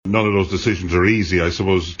None of those decisions are easy. I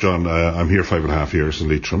suppose, John, I'm here 5.5 years in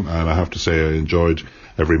Leitrim, and I have to say I enjoyed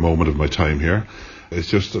every moment of my time here. It's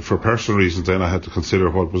just that for personal reasons then I had to consider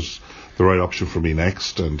what was the right option for me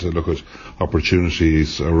next, and to look at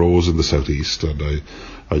opportunities arose in the southeast, and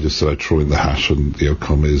I just said I'd throw in the hat, and the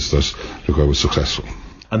outcome is that, look, I was successful.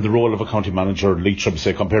 And the role of a county manager in Leitrim,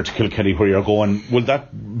 say, compared to Kilkenny where you're going, will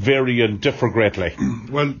that vary and differ greatly?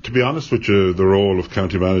 Well, to be honest with you, the role of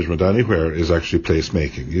county management anywhere is actually place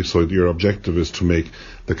making. So your objective is to make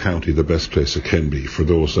the county the best place it can be for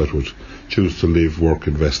those that would choose to live, work,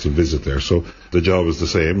 invest and visit there. So the job is the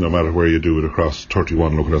same no matter where you do it across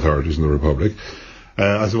 31 local authorities in the Republic.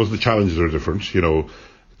 I suppose the challenges are different.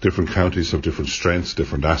 Different counties have different strengths,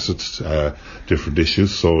 different assets, different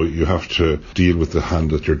issues, so you have to deal with the hand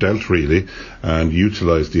that you're dealt, really, and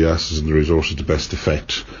utilise the assets and the resources to best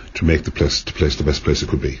effect to make the place the best place it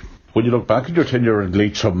could be. When you look back at your tenure in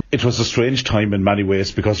Leitrim, it was a strange time in many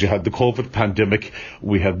ways because you had the COVID pandemic,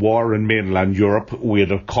 we had war in mainland Europe, we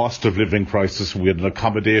had a cost of living crisis, we had an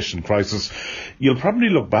accommodation crisis. You'll probably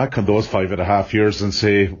look back on those 5.5 years and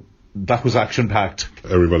say, that was action-packed.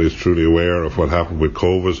 Everybody is truly aware of what happened with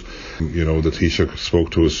COVID. The Taoiseach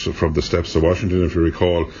spoke to us from the steps of Washington, if you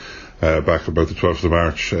recall, back about the 12th of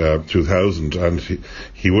March 2000, and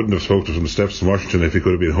he wouldn't have spoken from the steps of Washington if he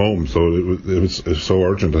could have been home. So it was so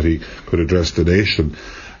urgent that he could address the nation.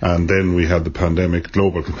 And then we had the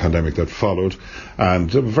global pandemic that followed, and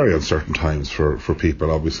very uncertain times for people,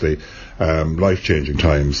 obviously, life-changing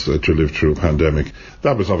times to live through a pandemic.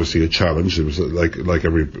 That was obviously a challenge. It was like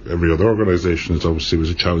every other organisation, it obviously was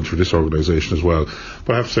a challenge for this organisation as well.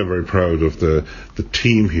 But I have to say I'm very proud of the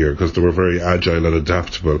team here, because they were very agile and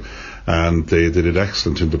adaptable, and they did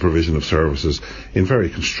excellent in the provision of services in very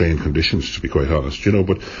constrained conditions, to be quite honest,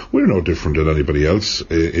 but we're no different than anybody else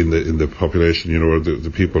in the population, or the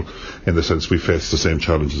people, in the sense we face the same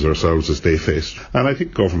challenges ourselves as they faced. And I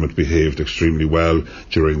think government behaved extremely well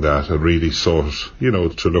during that and really sought,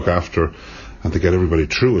 to look after and to get everybody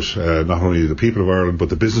through it, not only the people of Ireland but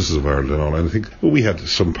the businesses of Ireland and all. And I think we had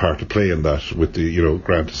some part to play in that with the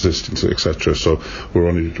grant assistance, etc. So we're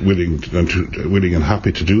only willing and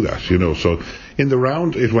happy to do that. So in the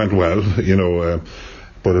round it went well,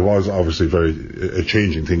 but it was obviously very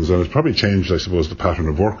changing things, and it's probably changed, I suppose, the pattern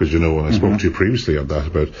of work, as you know, and I spoke to you previously on that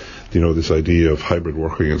about this idea of hybrid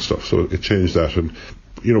working and stuff. So it changed that and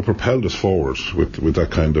propelled us forward with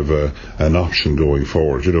that kind of an option going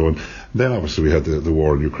forward, and then obviously we had the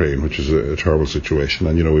war in Ukraine, which is a terrible situation,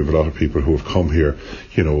 and we have a lot of people who have come here,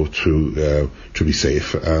 to be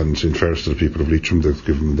safe, and in fairness to the people of Leitrim, they've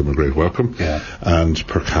given them a great welcome. Yeah. And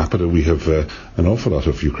per capita we have an awful lot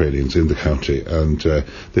of Ukrainians in the county, and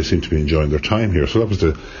they seem to be enjoying their time here. So that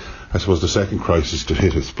was the second crisis to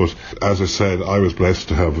hit us. But as I said, I was blessed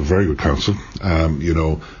to have a very good council,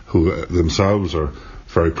 who themselves are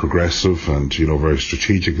very progressive and, very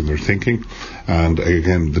strategic in their thinking. And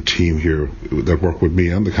again, the team here that worked with me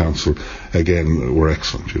and the council, again, were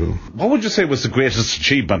excellent, What would you say was the greatest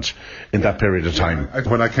achievement in that period of time?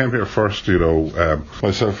 When I came here first,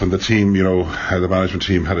 myself and the team, the management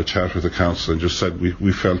team had a chat with the council and just said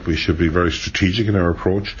we felt we should be very strategic in our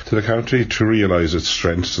approach to the county to realise its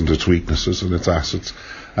strengths and its weaknesses and its assets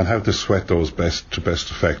and how to sweat those to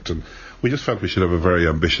best effect. And we just felt we should have a very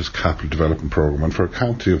ambitious capital development programme, and for a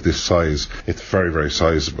county of this size, it's very, very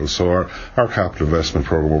sizable. So our capital investment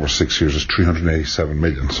programme over 6 years is 387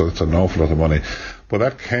 million, so it's an awful lot of money. But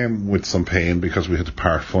that came with some pain because we had to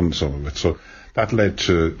part fund some of it. So that led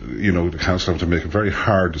to, the council having to make very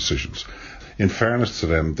hard decisions. In fairness to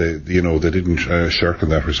them, they didn't shirk on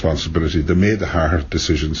that responsibility. They made the hard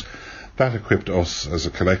decisions. That equipped us as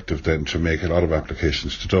a collective then to make a lot of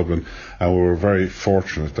applications to Dublin, and we were very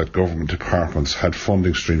fortunate that government departments had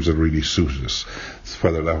funding streams that really suited us,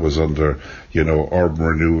 whether that was under, urban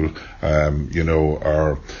renewal,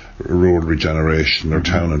 or rural regeneration, or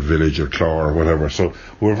town and village, or CLAR, or whatever. So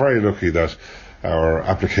we were very lucky that our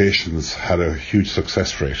applications had a huge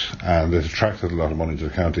success rate, and it attracted a lot of money to the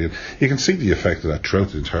county. And you can see the effect of that throughout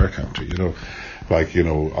the entire county,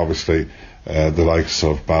 obviously the likes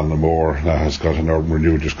of Ballinamore now has got an urban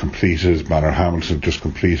renewal just completed, Manor Hamilton just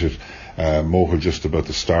completed, Mohill just about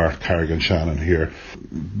to start, Carrigan Shannon here.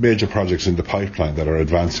 Major projects in the pipeline that are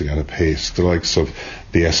advancing at a pace, the likes of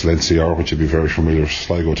the SLNCR, which you'd be very familiar with,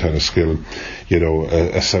 Sligo Tenniskill,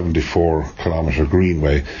 a 74-kilometre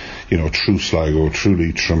greenway, through Sligo, through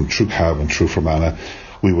Leitrim, through Cavan, through Fermanagh.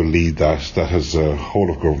 We will lead that. That has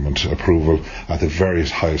whole of government approval at the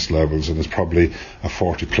various highest levels, and is probably a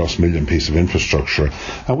 40+ million piece of infrastructure,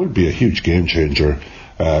 and will be a huge game changer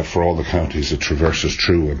for all the counties it traverses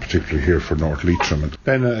through, and particularly here for North Leitrim. And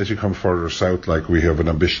then as you come further south, like we have an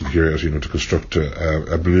ambition here, as you know, to construct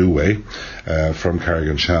a Blue Way from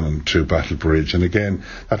Carrigan-Shannon to Battle Bridge. And again,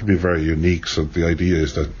 that will be very unique. So the idea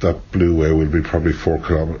is that Blue Way will be probably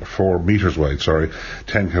 4 metres wide,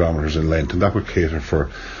 10 kilometres in length, and that will cater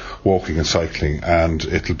for walking and cycling, and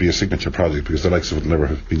it'll be a signature project because the likes of it never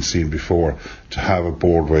have been seen before, to have a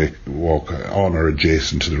boardway walk on or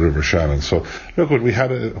adjacent to the River Shannon. So look, we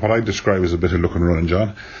had what I describe as a bit of look and run,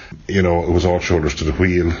 John. You know, it was all shoulders to the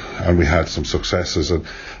wheel, and we had some successes, and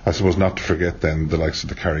I suppose not to forget then the likes of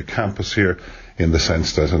the Kerry campus here, in the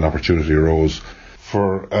sense that an opportunity arose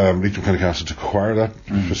for Leitrim County Council to acquire that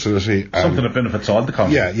facility. Something that benefits all the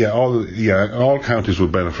counties. All counties will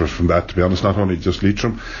benefit from that, to be honest, not only just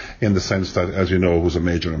Leitrim, in the sense that, as you know, it was a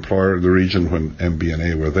major employer in the region when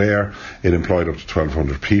MBNA were there. It employed up to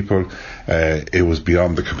 1,200 people. It was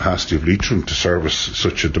beyond the capacity of Leitrim to service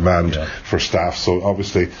such a demand for staff. So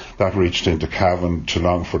obviously that reached into Cavan, to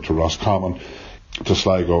Longford, to Roscommon, to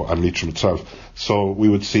Sligo and Leitrim itself. So we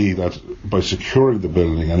would see that by securing the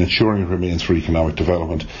building and ensuring it remains for economic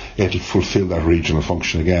development, it'll fulfil that regional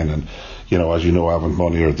function again. And you know, as you know, Avon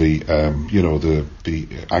Money are the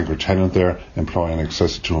anchor tenant there, employing in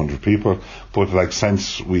excess of 200 people. But like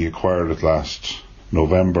since we acquired it last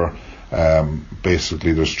November,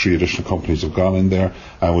 basically there's 3 additional companies have gone in there,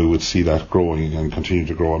 and we would see that growing and continue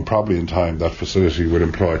to grow. And probably in time that facility would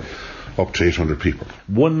employ up to 800 people.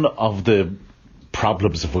 One of the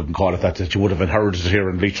problems, if we can call it that you would have inherited here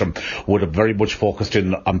in Leitrim would have very much focused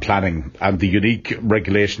in on planning and the unique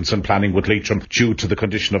regulations in planning with Leitrim due to the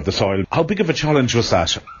condition of the soil. How big of a challenge was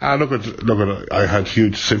that? I had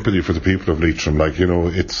huge sympathy for the people of Leitrim. Like, you know,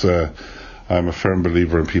 it's I'm a firm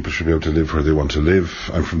believer in people should be able to live where they want to live.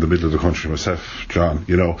 I'm from the middle of the country myself, John.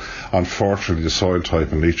 You know, unfortunately the soil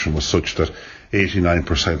type in Leitrim was such that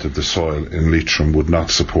 89% of the soil in Leitrim would not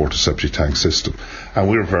support a septic tank system. And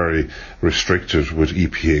we're very restricted with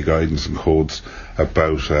EPA guidance and codes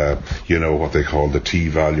about, what they call the T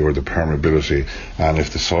value or the permeability. And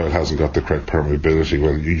if the soil hasn't got the correct permeability,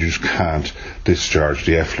 well, you just can't discharge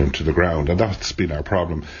the effluent to the ground. And that's been our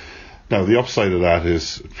problem. Now, the upside of that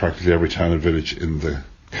is practically every town and village in the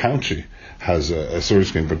county has a sewage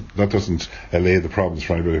scheme, but that doesn't allay the problems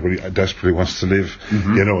for anybody who desperately wants to live,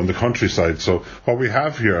 in the countryside. So what we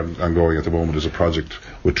have here ongoing at the moment is a project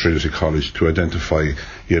with Trinity College to identify,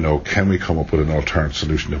 can we come up with an alternate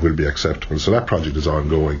solution that will be acceptable. So that project is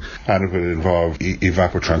ongoing, and it will involve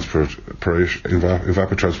evapotranspiration, if I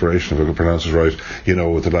can pronounce it right,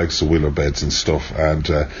 with the likes of willow beds and stuff, and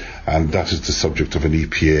that is the subject of an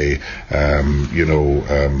EPA,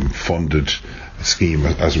 funded scheme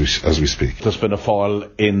as we speak. There's been a fall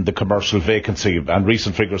in the commercial vacancy, and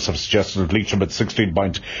recent figures have suggested that Leitrim at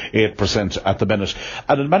 16.8% at the minute.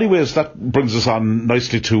 And in many ways that brings us on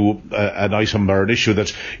nicely to an item or an issue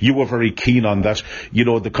that you were very keen on, that,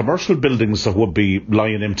 the commercial buildings that would be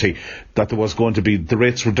lying empty, that there was going to be the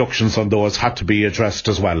rates reductions on those had to be addressed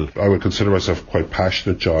as well. I would consider myself quite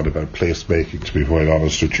passionate, John, about place making, to be quite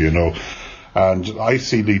honest with you, And I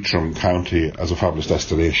see Leitrim County as a fabulous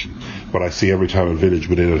destination, but I see every town and village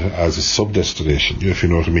within it as a sub-destination, if you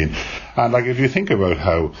know what I mean. And if you think about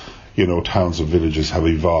how, towns and villages have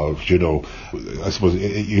evolved, I suppose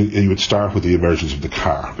you would start with the emergence of the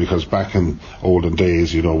car, because back in olden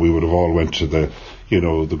days, we would have all went to the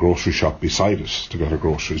grocery shop beside us to get our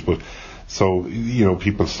groceries, but so,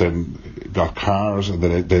 people then got cars, and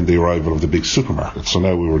then the arrival of the big supermarkets. So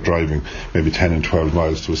now we were driving maybe 10 and 12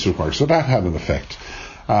 miles to a supermarket. So that had an effect.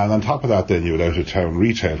 And on top of that, then you had out-of-town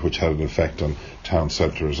retail, which had an effect on town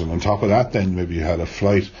centres. And on top of that, then maybe you had a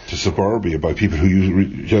flight to suburbia by people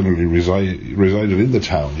who generally resided in the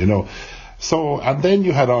town, So, and then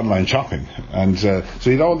you had online shopping. And so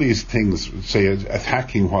you had all these things, say,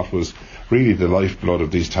 attacking what was really the lifeblood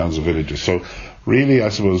of these towns and villages. So really, I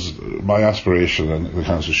suppose, my aspiration, and the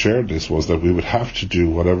council shared this, was that we would have to do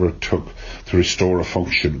whatever it took to restore a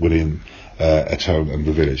function within a town and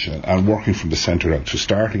the village, and working from the centre out, so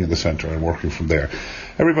starting in the centre and working from there.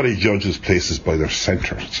 Everybody judges places by their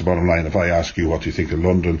centre. It's the bottom line. If I ask you what you think of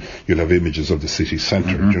London, you'll have images of the city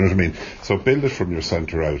centre. Do you know what I mean? So build it from your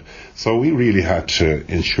centre out. So we really had to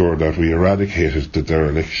ensure that we eradicated the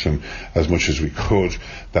dereliction as much as we could,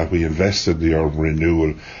 that we invested in the urban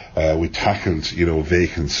renewal, we tackled,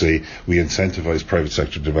 vacancy, we incentivised private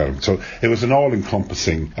sector development. So it was an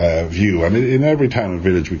all-encompassing view, and in every town and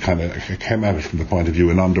village we kind of came at it from the point of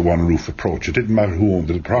view an under one roof approach. It didn't matter who owned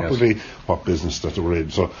the property, what business that they were in.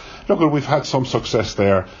 So, look, we've had some success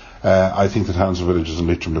there. I think the towns and villages in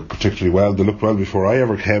Leitrim look particularly well. They looked well before I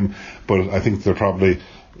ever came, but I think they're probably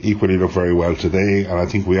equally look very well today, and I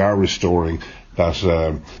think we are restoring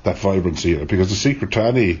that vibrancy, because the secret to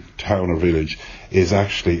any town or village is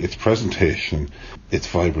actually its presentation, its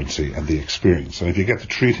vibrancy and the experience. And if you get the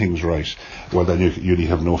three things right, well then you need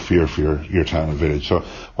have no fear for your town and village. So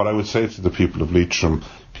what I would say to the people of Leitrim,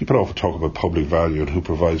 people often talk about public value and who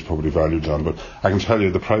provides public value, John, but I can tell you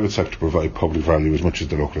the private sector provide public value as much as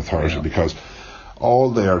the local authority, because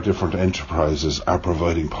all their different enterprises are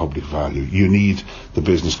providing public value. You need the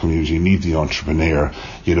business community, you need the entrepreneur,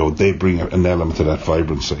 they bring an element to that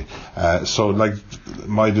vibrancy. So like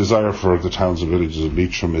my desire for the towns and villages of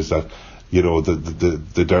Leitrim is that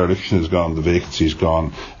the dereliction is gone, the vacancy is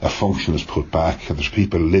gone, a function is put back, and there's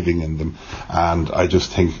people living in them, and I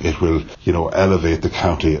just think it will, elevate the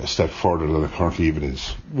county a step further than it currently even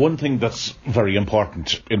is. One thing that's very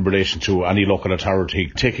important in relation to any local authority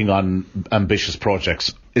taking on ambitious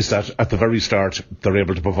projects is that at the very start they're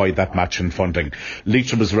able to provide that match in funding.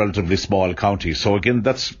 Leitrim is a relatively small county, so again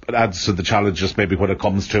that adds to the challenges maybe when it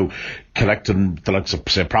comes to collecting the likes of,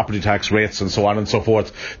 say, property tax rates and so on and so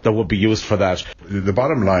forth that would be used for that. The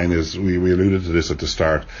bottom line is, we alluded to this at the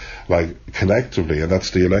start, like collectively, and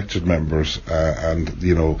that's the elected members and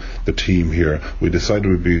the team here, we decided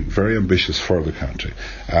we'd be very ambitious for the county,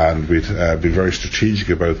 and we'd be very strategic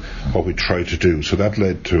about what we try to do. So that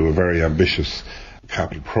led to a very ambitious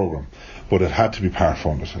capital programme, but it had to be part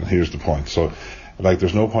funded, and here's the point. So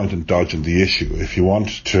there's no point in dodging the issue. If you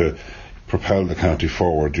want to propel the county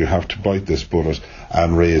forward, you have to bite this bullet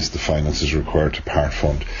and raise the finances required to part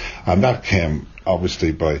fund, and that came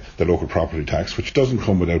obviously by the local property tax, which doesn't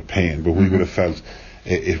come without pain, but we would have felt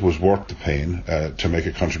it was worth the pain to make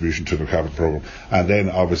a contribution to the capital programme. And then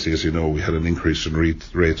obviously, as you know, we had an increase in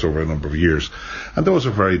rates over a number of years, and those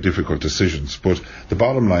are very difficult decisions. But the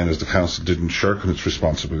bottom line is the council didn't shirk on its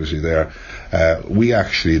responsibility there. We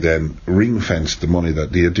actually then ring-fenced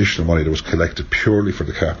the additional money that was collected purely for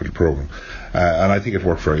the capital programme, and I think it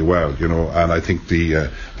worked very well, and I think the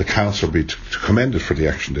council will be commended for the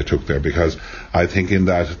action they took there, because I think in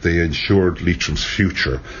that they ensured Leitrim's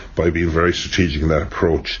future by being very strategic in that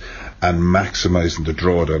approach and maximising the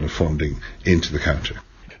drawdown of funding into the county.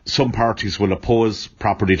 Some parties will oppose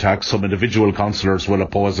property tax, some individual councillors will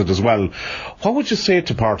oppose it as well. What would you say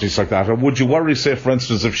to parties like that? Or would you worry, say, for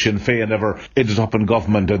instance, if Sinn Féin ever ended up in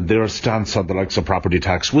government and their stance on the likes of property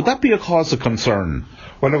tax? Would that be a cause of concern?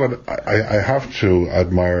 Well, look, I have to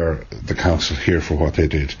admire the council here for what they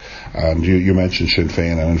did. And you mentioned Sinn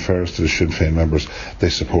Féin, and in fairness to the Sinn Féin members, they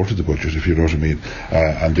supported the budget, if you know what I mean,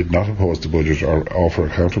 and did not oppose the budget or offer a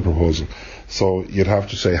counter proposal. So you'd have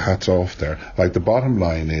to say hats off there. The bottom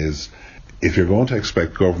line is, if you're going to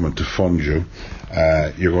expect government to fund you,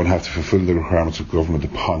 you're going to have to fulfil the requirements of government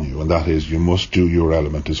upon you, and that is, you must do your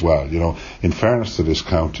element as well. In fairness to this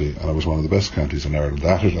county, and it was one of the best counties in Ireland,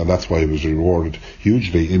 and that's why it was rewarded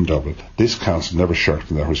hugely in Dublin, this council never shirked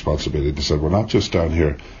in that responsibility. They said, we're not just down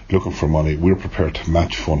here looking for money, we're prepared to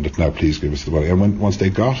match fund it, now please give us the money. And once they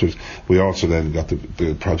got it, we also then got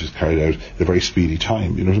the project carried out in a very speedy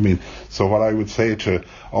time, you know what I mean? So what I would say to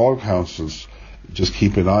all councils, just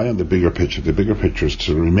keep an eye on the bigger picture. The bigger picture is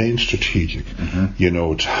to remain strategic,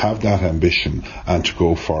 to have that ambition and to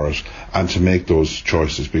go for it and to make those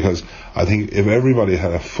choices. Because I think if everybody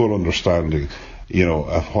had a full understanding,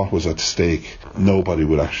 of what was at stake, nobody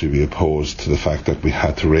would actually be opposed to the fact that we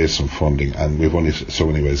had to raise some funding, and we've only so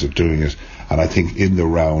many ways of doing it. And I think in the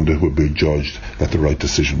round it would be judged that the right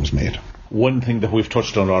decision was made. One thing that we've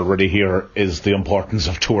touched on already here is the importance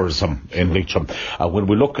of tourism in Leitrim. When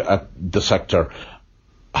we look at the sector,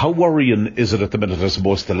 how worrying is it at the minute, I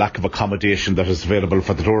suppose, the lack of accommodation that is available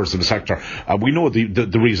for the tourism sector? We know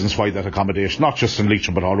the reasons why that accommodation, not just in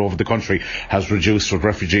Leitrim but all over the country, has reduced with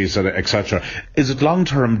refugees, etc. Is it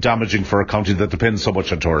long-term damaging for a county that depends so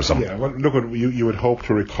much on tourism? Yeah, well, look, you would hope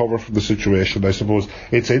to recover from the situation. I suppose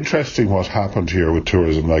it's interesting what happened here with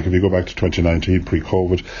tourism. If you go back to 2019,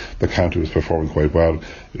 pre-COVID, the county was performing quite well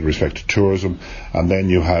in respect to tourism, and then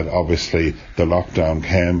you had obviously the lockdown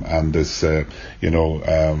came and this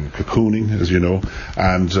cocooning, as you know,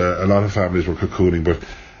 and a lot of families were cocooning, but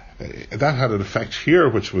that had an effect here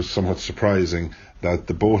which was somewhat surprising, that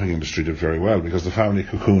the boating industry did very well, because the family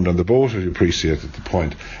cocooned on the boat, if you appreciate the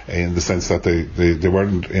point, in the sense that they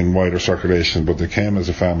weren't in wider circulation, but they came as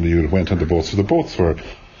a family who went on the boat, so the boats were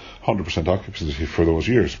 100% occupancy for those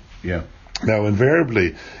years. Yeah. Now,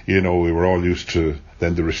 invariably, we were all used to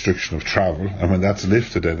then the restriction of travel, and when that's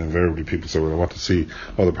lifted, then invariably people say, well, I want to see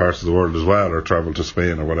other parts of the world as well, or travel to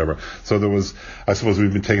Spain or whatever. So there was, I suppose,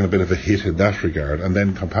 we've been taking a bit of a hit in that regard, and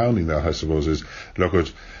then compounding that, I suppose, is, look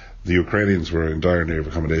at, the Ukrainians were in dire need of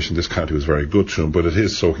accommodation. This county was very good to them, but it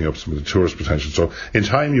is soaking up some of the tourist potential. So in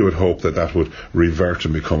time you would hope that would revert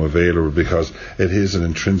and become available, because it is an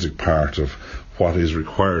intrinsic part of what is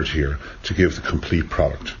required here to give the complete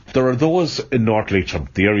product. There are those in North Leitrim,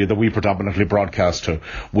 the area that we predominantly broadcast to,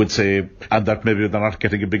 would say, and that maybe they're not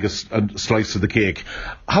getting a biggest slice of the cake.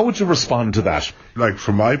 How would you respond to that? Like,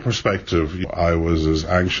 from my perspective, I was as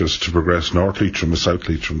anxious to progress North Leitrim as South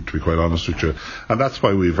Leitrim, to be quite honest with you. And that's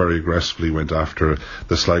why we very aggressively went after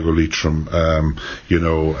the Sligo-Leitrim,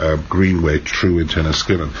 Greenway through into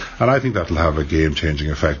Enniskillen. And I think that'll have a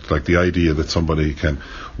game-changing effect. Like, the idea that somebody can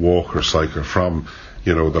walk or cycle from,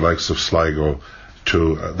 the likes of Sligo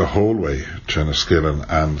to the whole way to Enniskillen,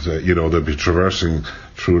 and they'll be traversing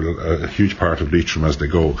through a huge part of Leitrim as they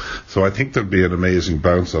go. So I think there'll be an amazing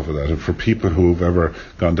bounce off of that. And for people who've ever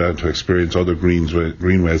gone down to experience other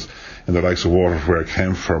greenways in the likes of Waterford, where I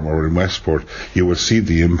came from, or in Westport, you will see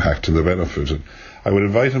the impact and the benefit. And I would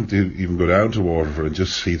invite them to even go down to Waterford and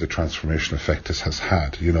just see the transformation effect this has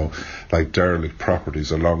had. Like derelict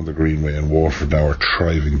properties along the Greenway in Waterford now are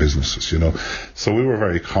thriving businesses. So we were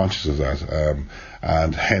very conscious of that,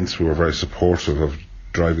 and hence we were very supportive of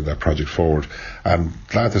driving that project forward. I'm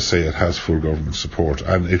glad to say it has full government support,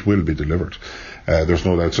 and it will be delivered. There's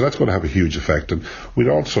no doubt. So that's going to have a huge effect. And we'd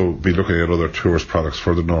also be looking at other tourist products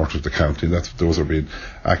further north of the county. Those are being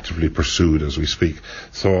actively pursued as we speak.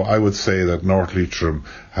 So I would say that North Leitrim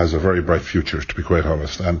has a very bright future, to be quite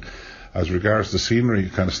honest. And as regards the scenery,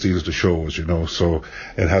 it kind of steals the show, as you know. So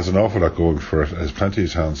it has an awful lot going for it. It has plenty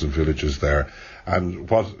of towns and villages there. And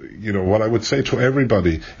what I would say to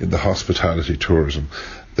everybody in the hospitality tourism,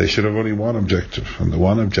 they should have only one objective, and the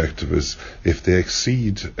one objective is, if they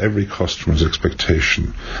exceed every customer's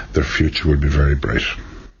expectation, their future will be very bright.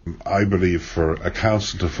 I believe for a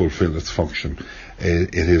council to fulfil its function,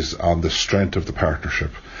 it is on the strength of the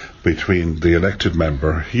partnership between the elected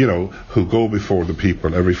member, who go before the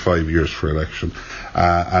people every 5 years for election,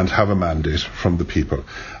 and have a mandate from the people.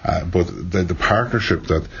 But the partnership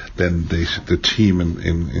that then the team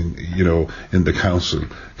in the council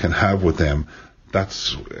can have with them,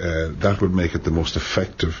 that would make it the most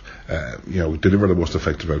effective, deliver the most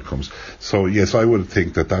effective outcomes. So yes, I would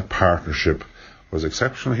think that partnership was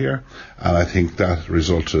exceptional here, and I think that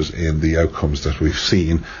resulted in the outcomes that we've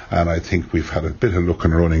seen, and I think we've had a bit of luck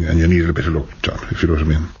and running, and you need a bit of luck, John, if you know what I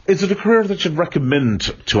mean. Is it a career that you'd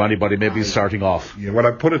recommend to anybody maybe starting off? Yeah, well,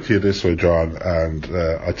 I put it to you this way, John, and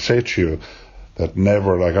I'd say to you that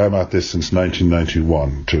never, like, I'm at this since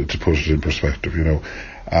 1991, to put it in perspective,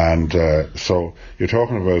 and so you're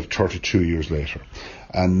talking about 32 years later.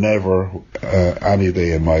 And never any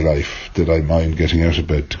day in my life did I mind getting out of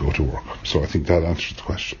bed to go to work. So I think that answers the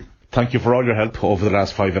question. Thank you for all your help over the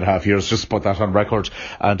last 5.5 years. Just put that on record.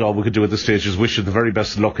 And all we can do at this stage is wish you the very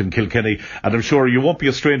best of luck in Kilkenny. And I'm sure you won't be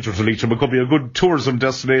a stranger to Leitrim. It could be a good tourism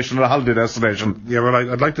destination and a holiday destination. Yeah, well,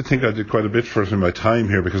 I'd like to think I did quite a bit for it in my time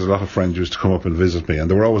here, because a lot of friends used to come up and visit me,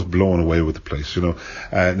 and they were always blown away with the place,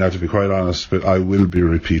 Now, to be quite honest, but I will be a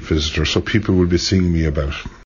repeat visitor, so people will be seeing me about.